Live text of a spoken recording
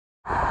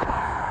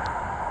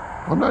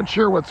I'm not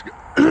sure what's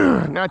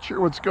not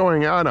sure what's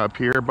going on up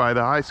here by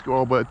the high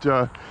school, but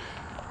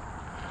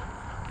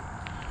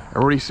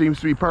everybody seems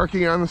to be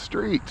parking on the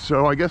street.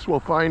 So I guess we'll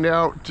find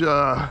out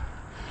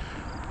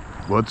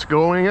what's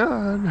going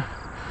on.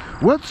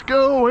 What's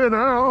going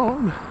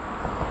on?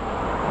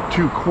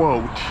 To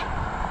quote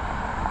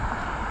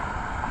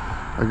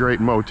a great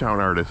Motown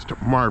artist,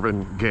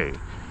 Marvin Gaye.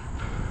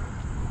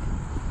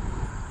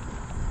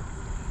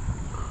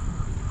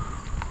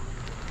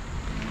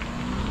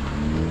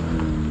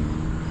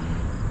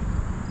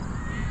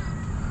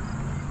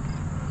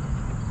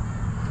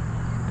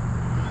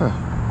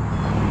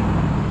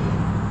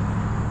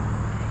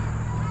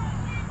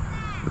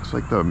 Looks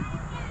like the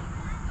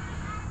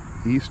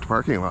east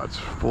parking lot's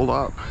full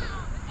up.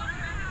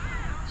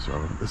 So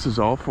this is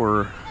all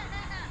for a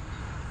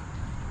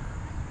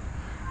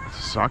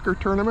soccer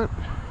tournament,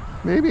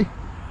 maybe?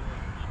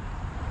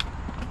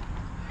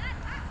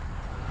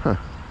 Huh.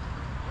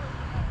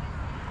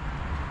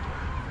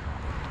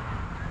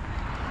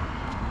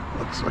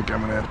 Looks like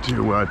I'm gonna have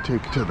to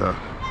take to the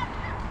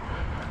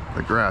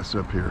grass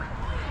up here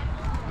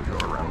to go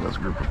around this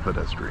group of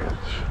pedestrians.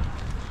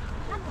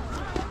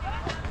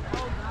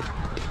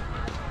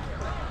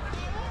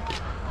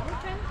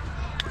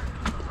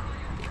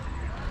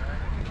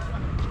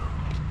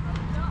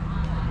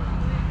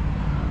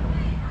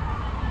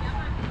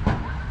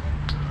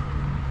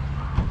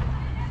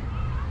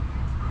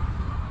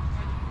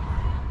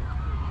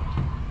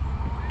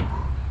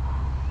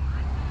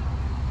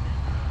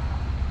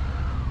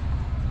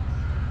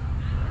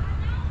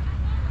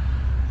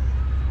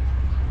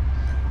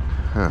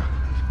 Huh.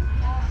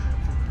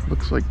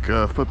 Looks like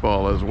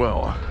football as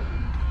well.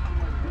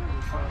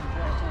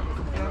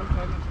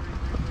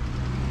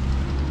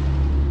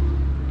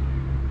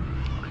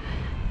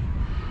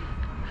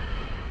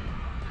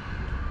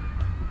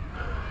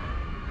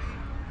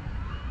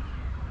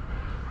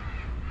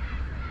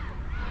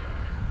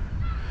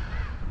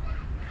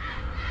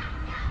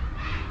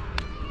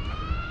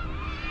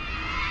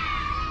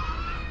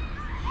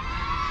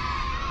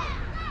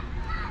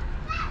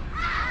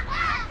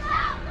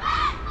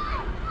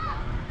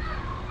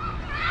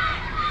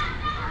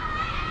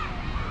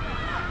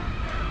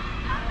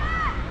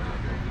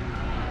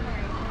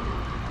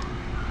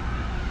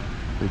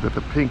 They've got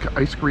the pink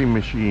ice cream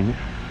machine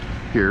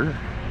here.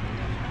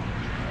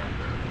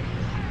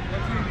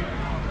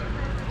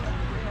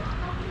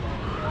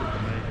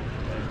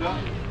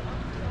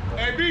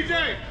 Hey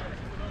BJ,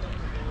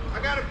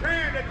 I got a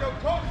parent that your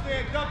coach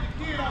said dump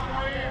the kid off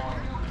right here.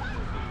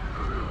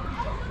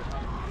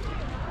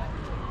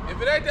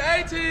 If it ain't the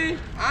 18,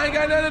 I ain't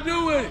got nothing to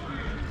do with it.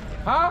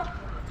 Huh?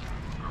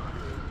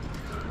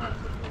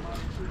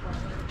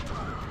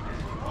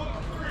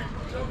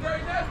 It's your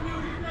great nephew.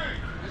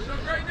 It's your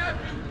great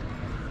nephew.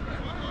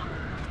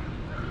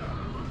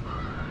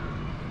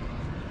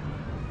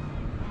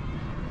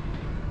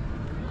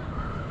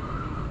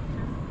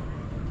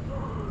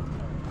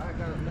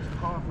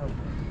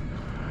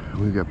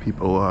 We've got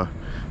people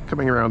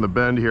coming around the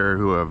bend here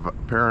who have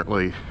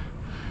apparently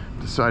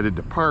decided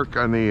to park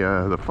on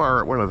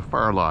one of the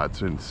far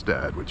lots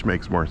instead, which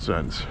makes more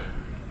sense.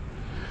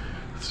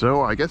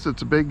 So I guess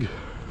it's a big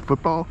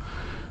football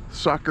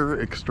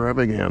soccer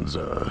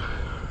extravaganza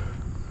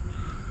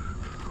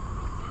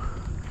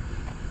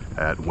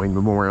at Wayne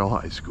Memorial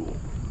High School.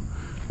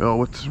 Oh,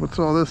 what's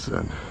all this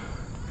then?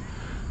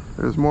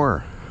 There's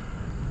more.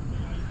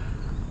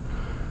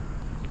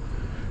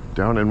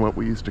 Down in what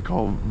we used to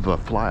call the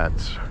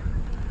flats.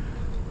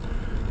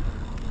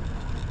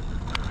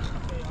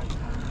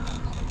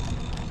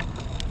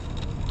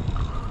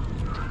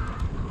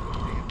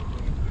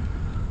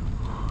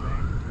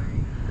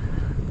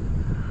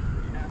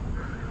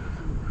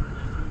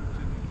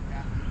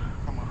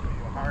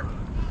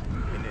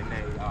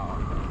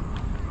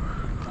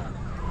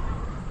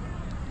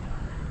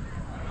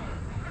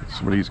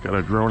 Somebody's got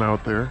a drone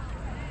out there.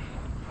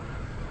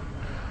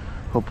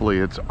 Hopefully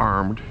it's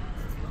armed.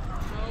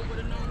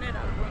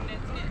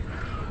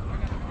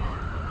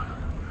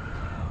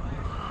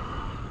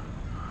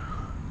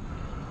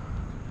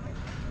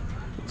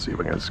 See if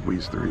I can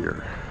squeeze through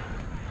here.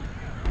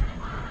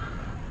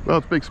 Well,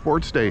 it's big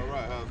sports day. All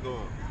right, how's it going?